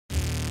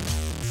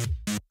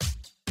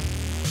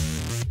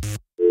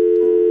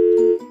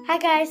Hi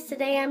guys,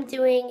 today I'm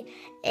doing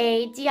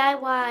a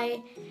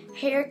DIY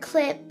hair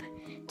clip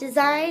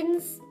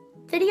designs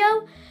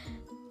video.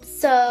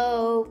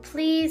 So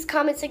please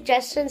comment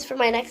suggestions for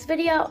my next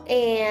video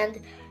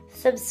and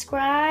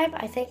subscribe.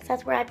 I think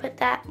that's where I put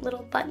that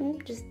little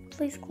button. Just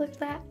please click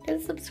that and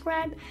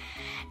subscribe.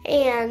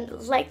 And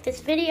like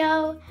this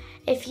video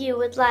if you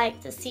would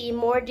like to see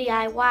more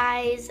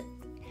DIYs.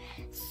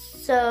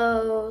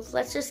 So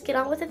let's just get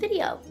on with the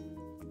video.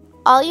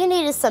 All you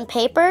need is some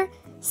paper,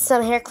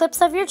 some hair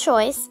clips of your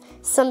choice,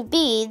 some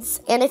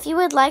beads, and if you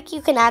would like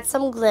you can add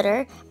some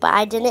glitter, but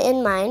I didn't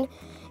in mine,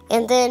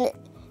 and then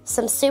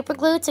some super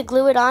glue to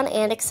glue it on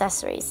and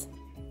accessories.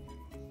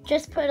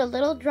 Just put a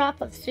little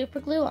drop of super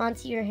glue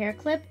onto your hair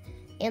clip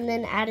and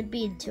then add a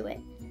bead to it.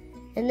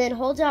 And then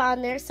hold it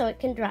on there so it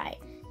can dry.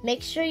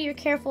 Make sure you're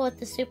careful with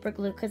the super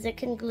glue because it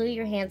can glue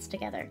your hands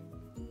together.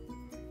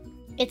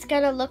 It's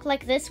gonna look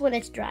like this when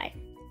it's dry.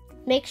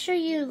 Make sure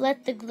you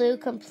let the glue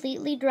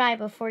completely dry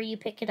before you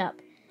pick it up.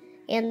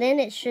 And then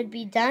it should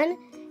be done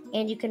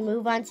and you can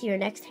move on to your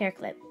next hair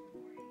clip.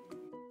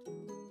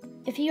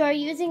 If you are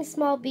using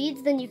small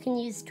beads, then you can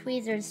use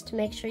tweezers to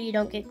make sure you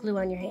don't get glue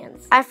on your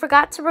hands. I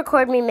forgot to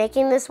record me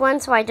making this one,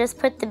 so I just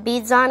put the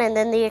beads on and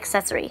then the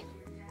accessory.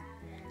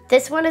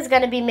 This one is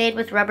going to be made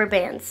with rubber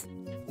bands.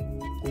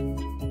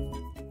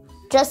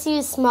 Just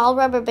use small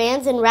rubber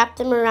bands and wrap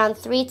them around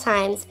 3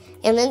 times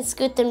and then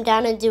scoot them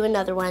down and do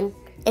another one.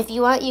 If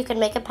you want, you can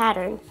make a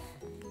pattern.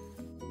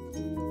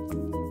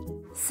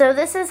 So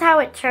this is how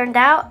it turned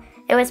out.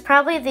 It was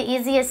probably the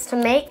easiest to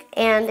make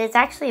and it's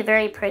actually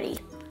very pretty.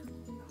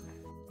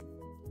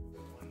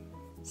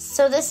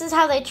 So this is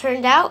how they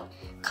turned out.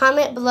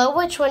 Comment below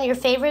which one your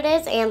favorite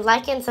is and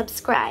like and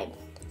subscribe.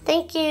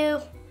 Thank you.